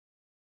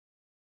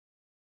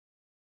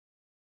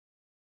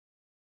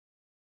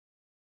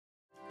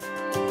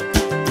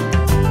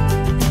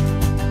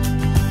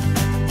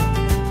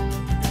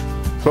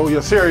So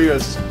you're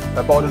serious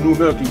about a new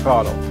milking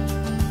parlor.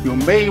 You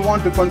may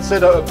want to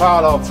consider a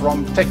parlor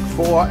from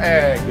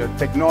Tech4Ag,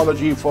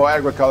 Technology for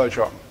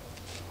Agriculture.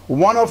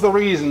 One of the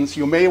reasons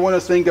you may want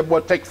to think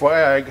about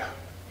Tech4Ag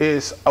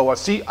is our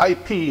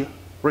CIP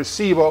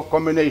receiver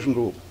combination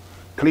group,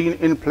 clean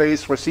in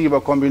place receiver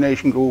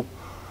combination group,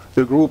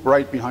 the group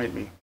right behind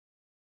me.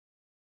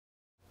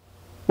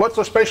 What's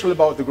so special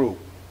about the group?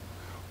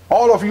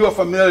 All of you are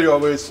familiar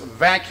with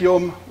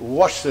vacuum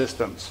wash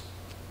systems.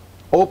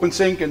 Open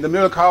sink in the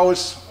milk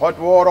house, hot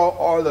water,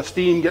 all the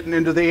steam getting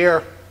into the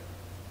air.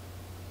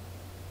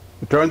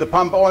 You turn the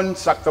pump on,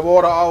 suck the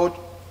water out.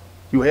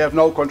 You have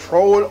no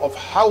control of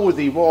how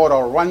the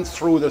water runs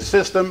through the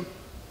system.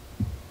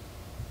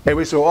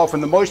 Every so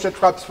often the moisture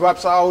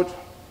swaps out,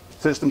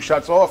 system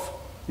shuts off.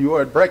 You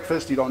are at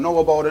breakfast, you don't know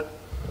about it.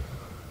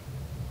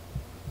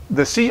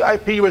 The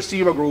CIP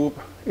receiver group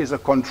is a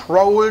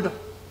controlled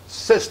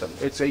system.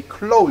 It's a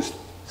closed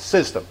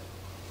system.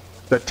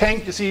 The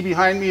tank you see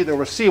behind me, the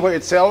receiver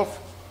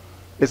itself,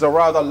 is a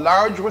rather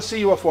large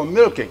receiver for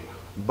milking,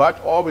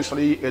 but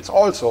obviously it's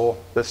also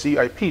the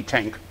CIP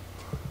tank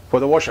for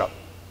the wash-up.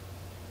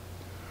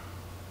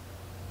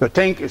 The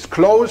tank is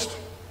closed.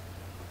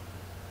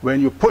 When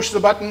you push the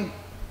button,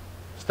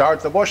 start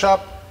the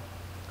wash-up,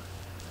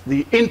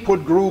 the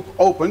input group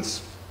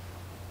opens,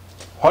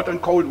 hot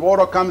and cold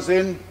water comes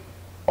in,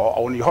 or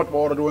only hot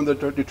water during the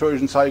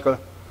detergent cycle.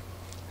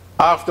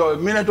 After a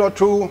minute or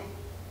two,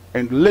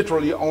 and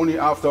literally only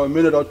after a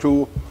minute or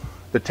two,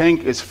 the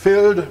tank is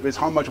filled with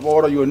how much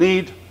water you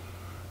need.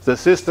 The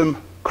system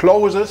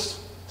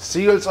closes,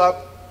 seals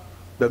up,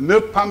 the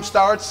milk pump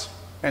starts,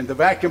 and the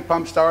vacuum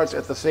pump starts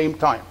at the same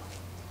time.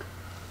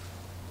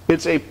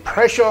 It's a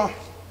pressure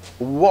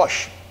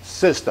wash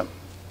system,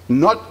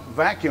 not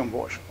vacuum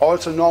wash,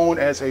 also known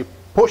as a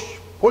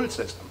push-pull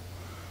system.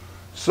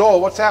 So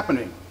what's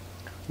happening?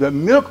 The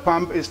milk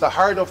pump is the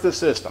heart of the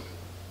system.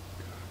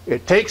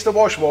 It takes the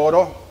wash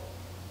water,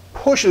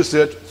 pushes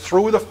it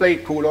through the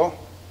plate cooler,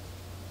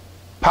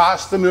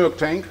 past the milk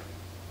tank,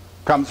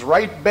 comes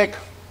right back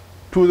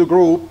to the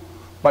group,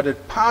 but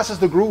it passes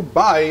the group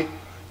by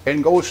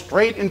and goes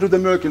straight into the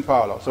milking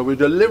parlor. So we're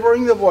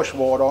delivering the wash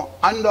water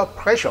under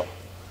pressure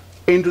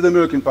into the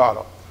milking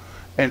parlor.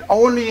 And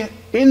only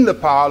in the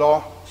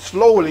parlor,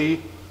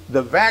 slowly,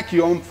 the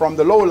vacuum from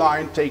the low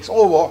line takes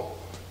over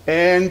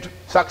and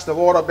sucks the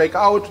water back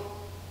out,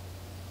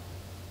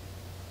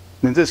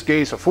 in this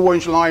case a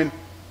 4-inch line,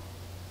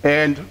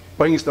 and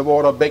brings the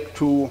water back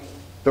to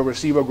the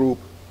receiver group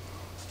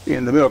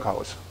in the milk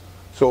house.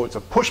 So it's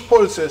a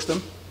push-pull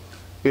system.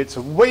 It's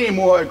way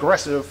more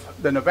aggressive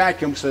than a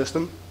vacuum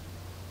system.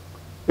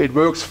 It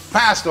works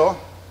faster,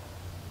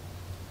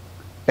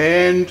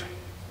 and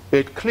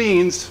it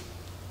cleans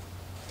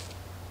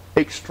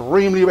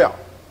extremely well.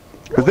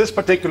 This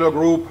particular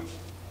group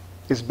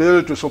is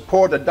built to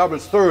support a double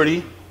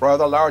 30,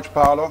 rather large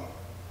parlor.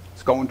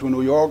 It's going to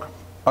New York,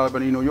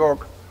 Albany, New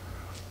York.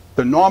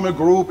 The normal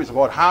group is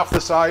about half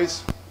the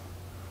size,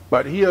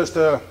 but here's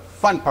the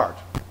fun part.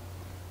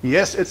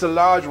 Yes, it's a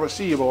large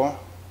receiver,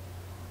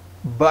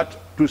 but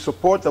to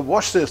support the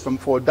wash system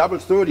for a double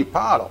 30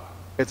 parlor,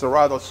 it's a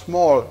rather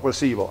small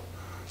receiver.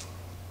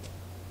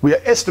 We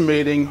are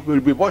estimating we'll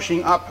be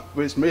washing up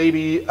with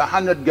maybe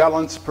 100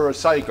 gallons per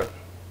cycle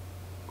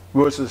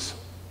versus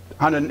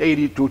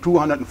 180 to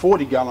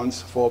 240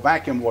 gallons for a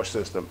vacuum wash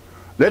system.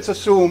 Let's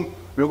assume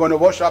we're going to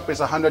wash up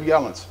with 100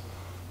 gallons.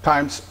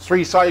 Times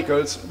 3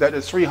 cycles, that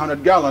is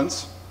 300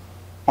 gallons.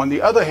 On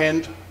the other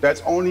hand,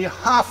 that's only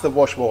half the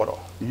wash water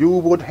you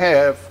would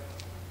have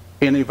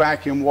in a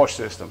vacuum wash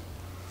system.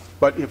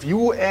 But if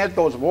you add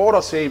those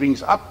water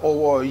savings up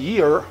over a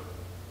year,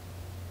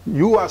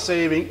 you are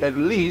saving at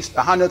least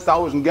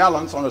 100,000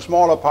 gallons on a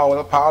smaller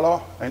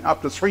parlor and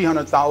up to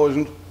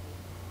 300,000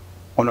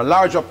 on a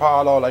larger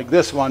parlor like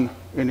this one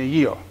in a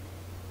year.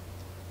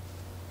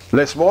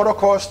 Less water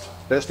cost,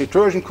 less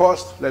detergent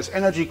cost, less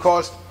energy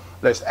cost,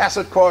 less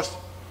acid cost,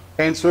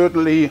 and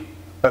certainly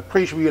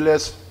appreciably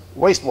less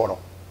wastewater.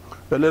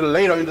 A little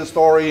later in the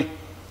story,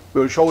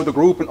 we'll show the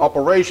group in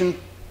operation,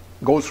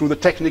 go through the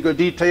technical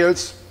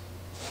details,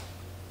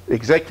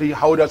 exactly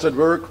how does it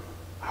work,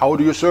 how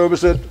do you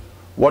service it,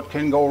 what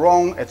can go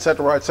wrong,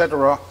 etc.,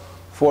 etc.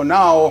 For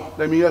now,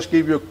 let me just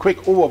give you a quick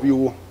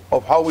overview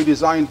of how we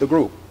designed the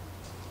group.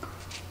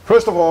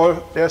 First of all,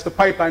 there's the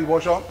pipeline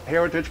washer,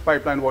 Heritage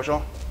pipeline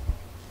washer,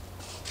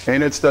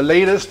 and it's the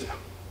latest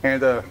and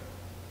the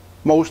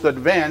most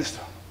advanced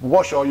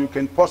washer you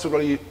can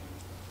possibly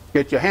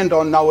get your hand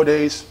on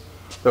nowadays.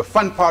 The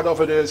fun part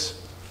of it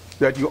is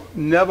that you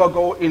never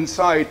go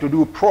inside to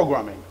do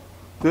programming.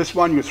 This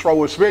one, you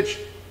throw a switch,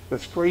 the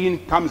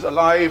screen comes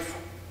alive,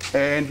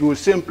 and you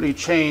simply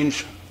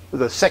change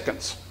the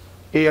seconds.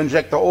 Air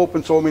injector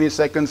open so many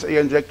seconds,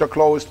 air injector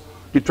closed,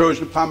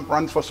 detergent pump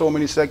runs for so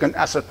many seconds,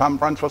 acid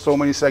pump runs for so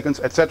many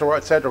seconds, etc.,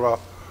 etc.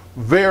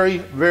 Very,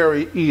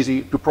 very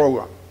easy to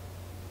program.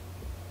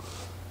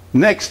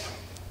 Next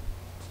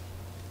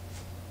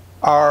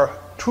are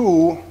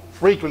 2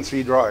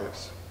 frequency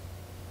drives.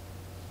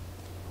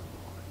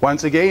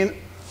 Once again,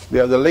 They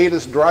are the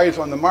latest drives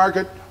on the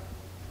market,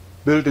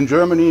 built in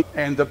Germany,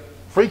 and the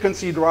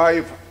frequency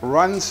drive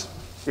runs,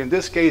 in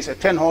this case, a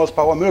 10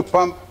 horsepower milk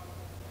pump.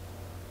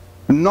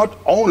 Not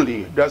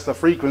only does the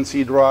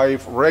frequency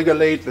drive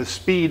regulate the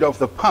speed of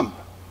the pump,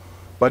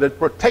 but it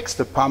protects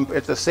the pump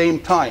at the same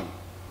time.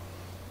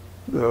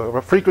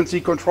 The frequency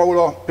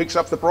controller picks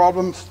up the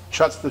problems,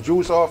 shuts the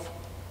juice off.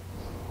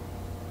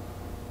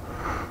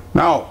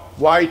 Now,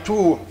 why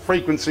two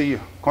frequency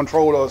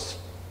controllers,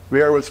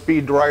 variable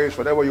speed drives,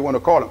 whatever you want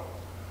to call them?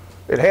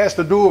 It has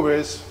to do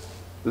with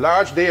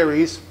large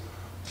dairies.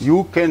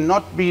 You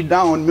cannot be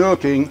down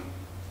milking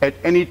at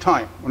any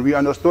time. When we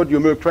understood you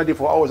milk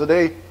 24 hours a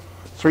day,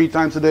 3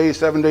 times a day,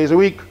 7 days a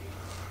week.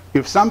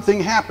 If something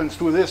happens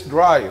to this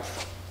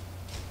drive,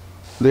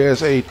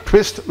 there's a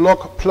twist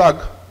lock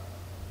plug.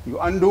 You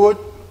undo it,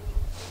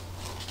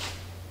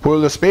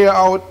 pull the spare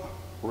out,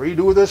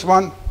 redo this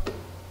one,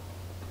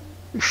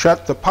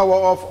 shut the power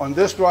off on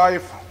this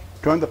drive,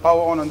 turn the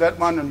power on that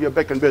one, and you're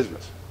back in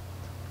business.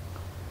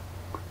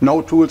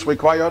 No tools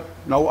required,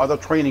 no other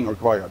training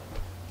required.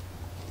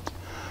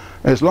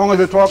 As long as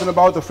we're talking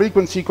about the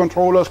frequency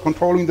controllers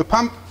controlling the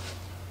pump,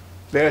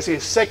 there's a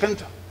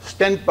second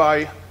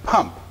standby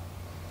pump.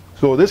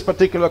 So this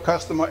particular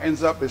customer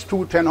ends up with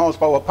 2 10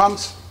 horsepower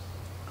pumps.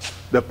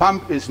 The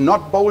pump is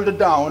not bolted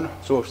down,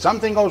 so if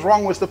something goes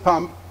wrong with the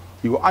pump,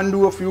 you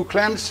undo a few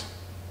clamps.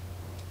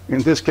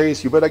 In this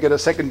case, you better get a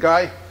second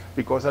guy,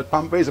 because that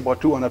pump weighs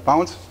about 200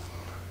 pounds.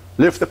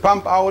 Lift the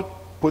pump out,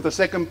 put the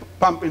second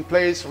pump in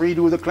place,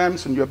 redo the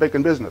clamps, and you're back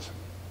in business.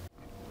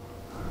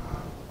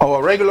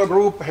 Our regular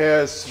group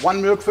has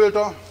 1 milk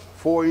filter,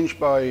 4-inch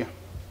by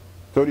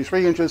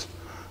 33 inches.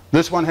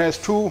 This one has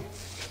 2,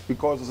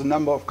 because there's a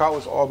number of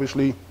cows,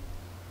 obviously.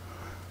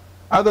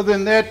 Other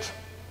than that,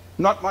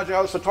 not much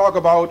else to talk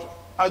about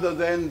other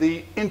than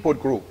the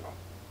input group.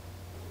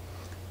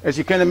 As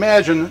you can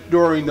imagine,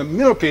 during the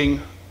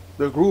milking,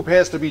 the group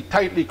has to be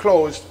tightly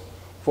closed.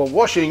 For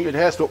washing, it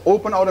has to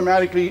open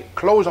automatically,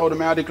 close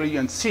automatically,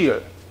 and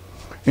seal.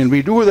 And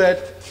we do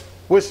that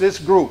with this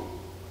group.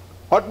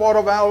 Hot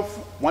water valve,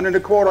 1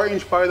 1/4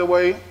 inch, by the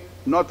way,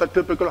 not the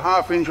typical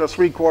 1/2 inch or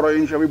 3/4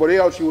 inch everybody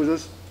else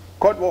uses.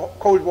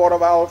 Cold water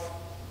valve,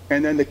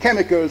 and then the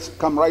chemicals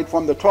come right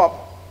from the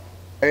top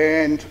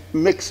and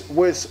mix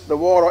with the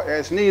water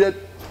as needed.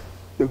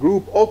 The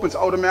group opens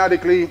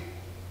automatically.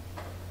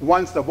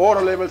 Once the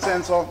water level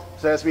sensor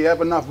says we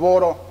have enough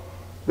water,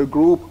 the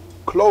group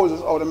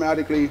closes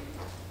automatically,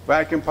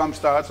 vacuum pump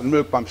starts, and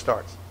milk pump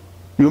starts.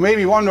 You may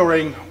be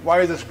wondering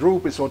why this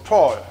group is so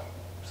tall.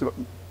 So the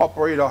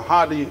operator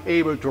hardly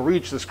able to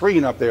reach the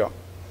screen up there.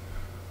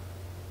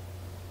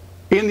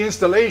 In the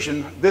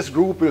installation, this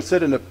group will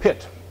sit in a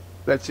pit.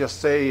 Let's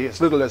just say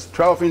as little as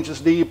 12 inches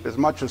deep, as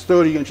much as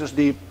 30 inches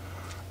deep.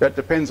 That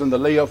depends on the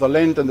lay of the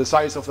land and the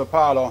size of the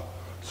parlor.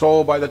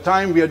 So by the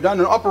time we are done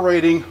in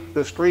operating,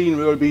 the screen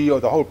will be, or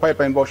the whole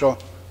pipeline washer,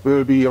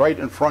 will be right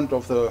in front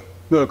of the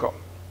milker.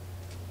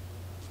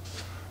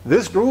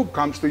 This group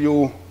comes to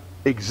you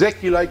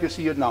exactly like you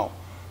see it now.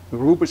 The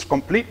group is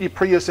completely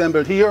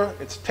pre-assembled here.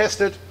 It's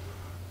tested.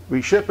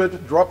 We ship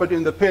it, drop it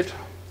in the pit,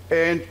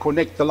 and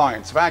connect the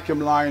lines.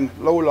 Vacuum line,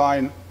 low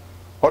line,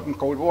 hot and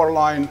cold water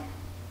line,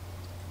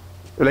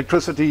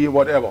 electricity,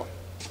 whatever.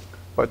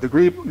 But the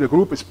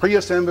group is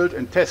pre-assembled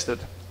and tested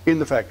in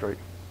the factory.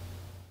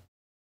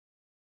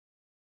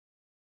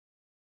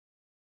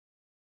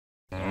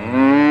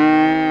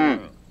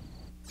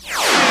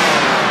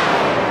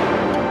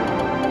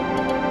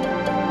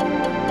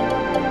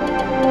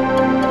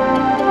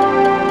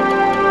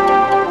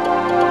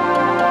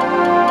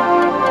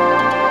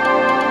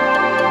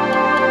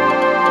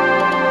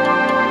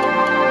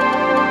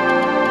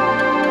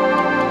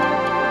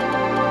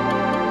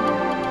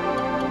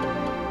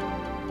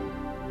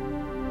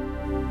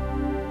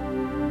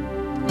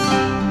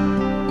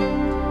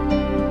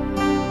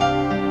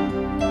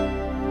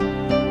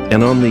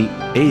 And on the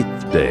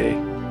 8th day,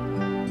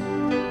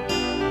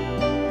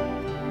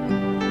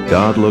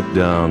 God looked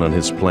down on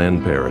his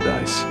planned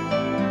paradise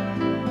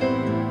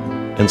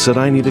and said,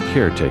 I need a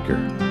caretaker.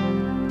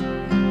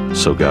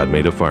 So God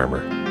made a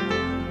farmer.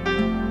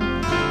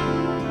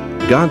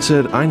 God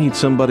said, I need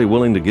somebody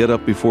willing to get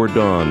up before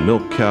dawn,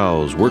 milk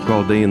cows, work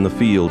all day in the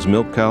fields,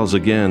 milk cows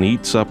again,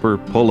 eat supper,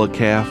 pull a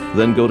calf,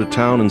 then go to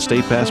town and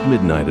stay past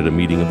midnight at a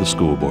meeting of the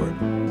school board.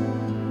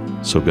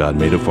 So God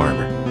made a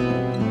farmer.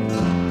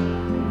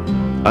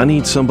 I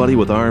need somebody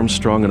with arms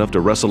strong enough to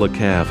wrestle a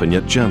calf and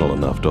yet gentle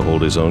enough to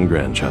hold his own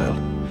grandchild.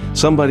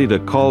 Somebody to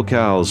call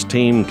cows,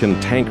 tame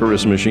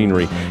cantankerous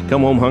machinery,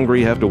 come home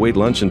hungry, have to wait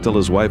lunch until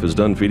his wife is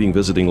done feeding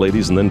visiting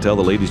ladies, and then tell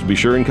the ladies to be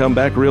sure and come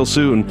back real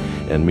soon,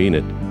 and mean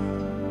it.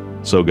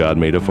 So God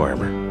made a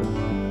farmer.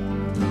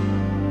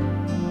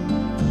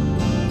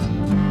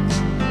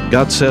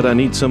 God said, I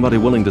need somebody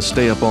willing to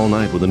stay up all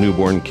night with a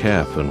newborn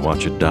calf and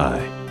watch it die,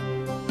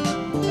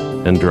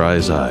 and dry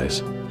his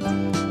eyes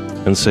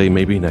and say,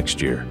 maybe next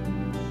year.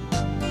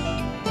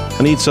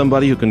 I need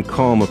somebody who can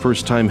calm a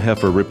first-time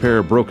heifer, repair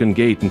a broken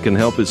gate, and can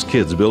help his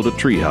kids build a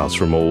treehouse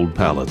from old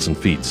pallets and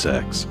feed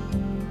sacks.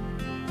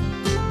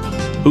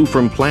 who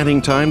from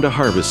planting time to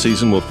harvest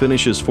season will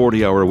finish his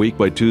 40-hour week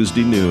by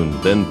Tuesday noon,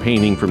 then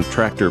painting from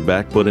tractor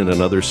back put in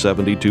another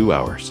 72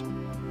 hours.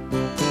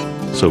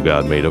 So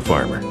God made a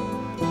farmer.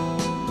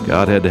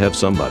 God had to have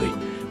somebody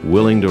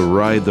willing to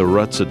ride the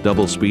ruts at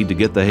double speed to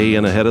get the hay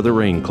in ahead of the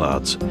rain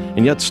clouds,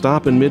 and yet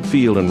stop in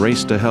midfield and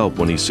race to help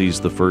when he sees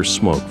the first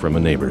smoke from a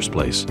neighbor's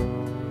place.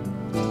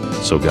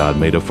 So God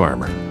made a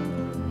farmer.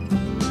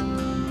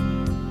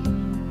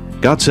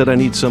 God said, I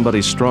need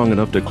somebody strong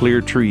enough to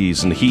clear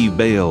trees and heave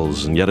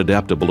bales, and yet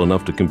adaptable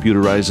enough to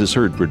computerize his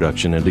herd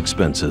production and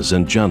expenses,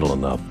 and gentle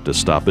enough to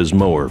stop his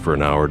mower for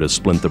an hour to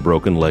splint the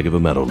broken leg of a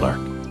meadowlark.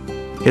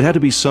 It had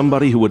to be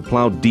somebody who would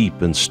plow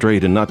deep and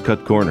straight and not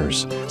cut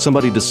corners.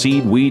 Somebody to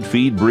seed, weed,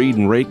 feed, breed,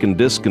 and rake and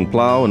disc and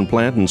plow and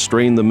plant and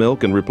strain the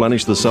milk and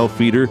replenish the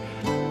self-feeder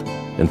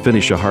and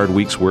finish a hard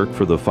week's work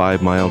for the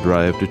 5-mile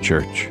drive to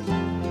church.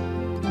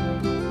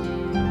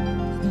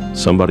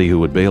 Somebody who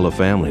would bail a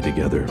family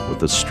together with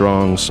the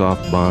strong,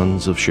 soft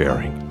bonds of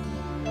sharing,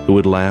 who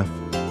would laugh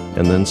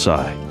and then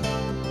sigh,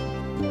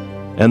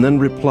 and then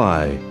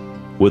reply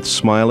with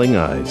smiling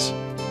eyes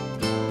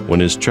when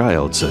his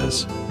child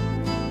says,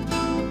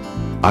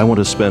 I want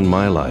to spend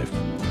my life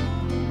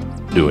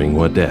doing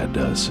what Dad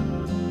does.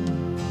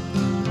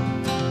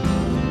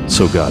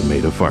 So God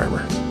made a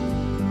farmer.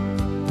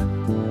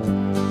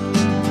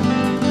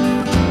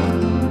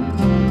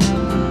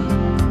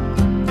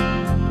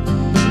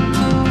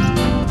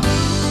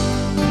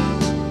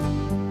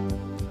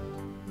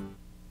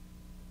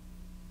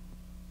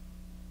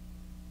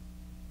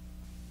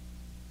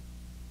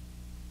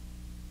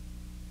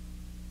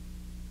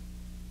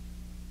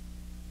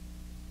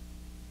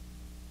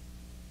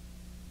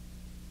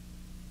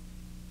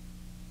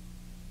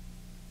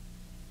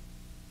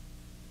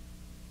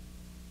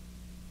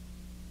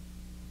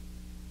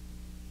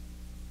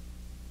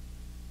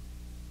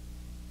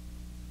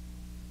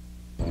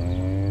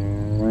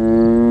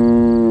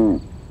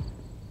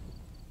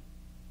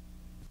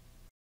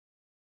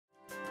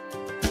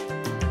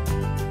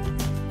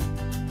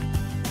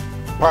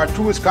 Part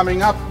 2 is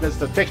coming up. There's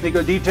the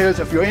technical details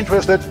if you're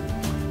interested.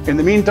 In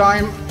the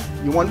meantime,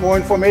 you want more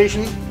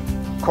information,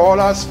 call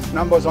us,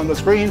 numbers on the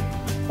screen,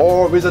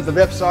 or visit the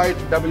website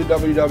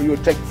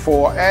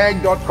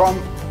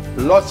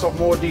www.tech4ag.com. Lots of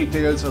more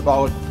details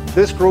about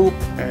this group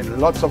and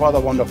lots of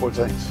other wonderful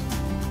things.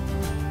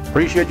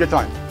 Appreciate your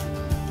time.